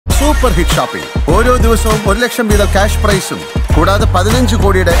Super hit shopping. ഓരോ ദിവസവും 1 ലക്ഷം വീതം ക്യാഷ് പ്രൈസും കൂടാതെ 15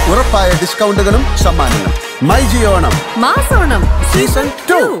 കോടിയുടെ ഉറപ്പായ ഡിസ്കൗണ്ടുകളും സമ്മാനങ്ങളും. MyG Onam മാസോണം season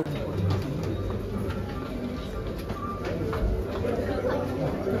 2.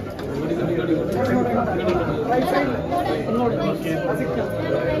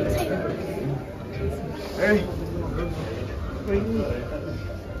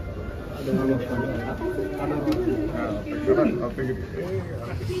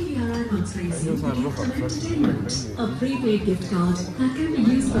 A prepaid gift card that can be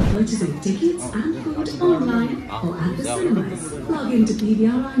used for purchasing tickets and food online or at the cinemas. Log into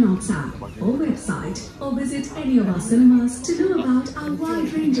𝐂𝐿 app or website or visit any of our cinemas to know about our wide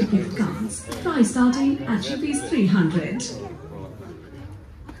range of gift cards. Price starting at ₹300.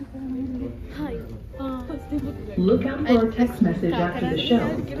 Look out for a text message after the show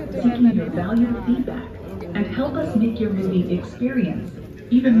seeking your valued feedback and help us make your movie experience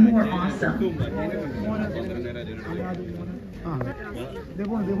even more awesome.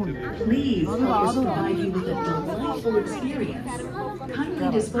 Please help us provide you with a delightful experience. Kindly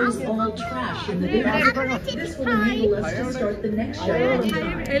dispose all trash in the bin. This will enable us to start the next show on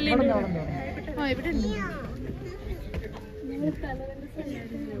time.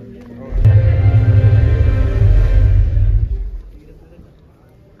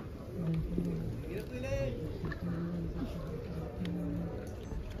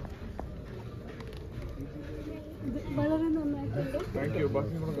 Thank you.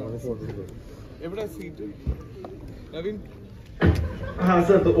 Every seat. Naveen.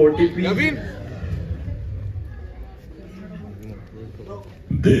 Sir, the OTP. Naveen.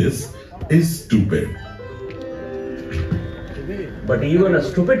 This is stupid. But even a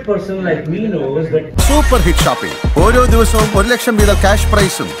stupid person like me knows that. Super hit shopping. ഓരോ ദിവസവും 1 ലക്ഷം വീതം cash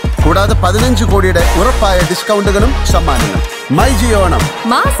പ്രൈസും കൂടാതെ 15 കോടിയുടെ ഉറപ്പായ ഡിസ്കൗണ്ടുകളും സമ്മാനങ്ങളും. MyG Onam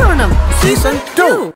മാസോണം season 2.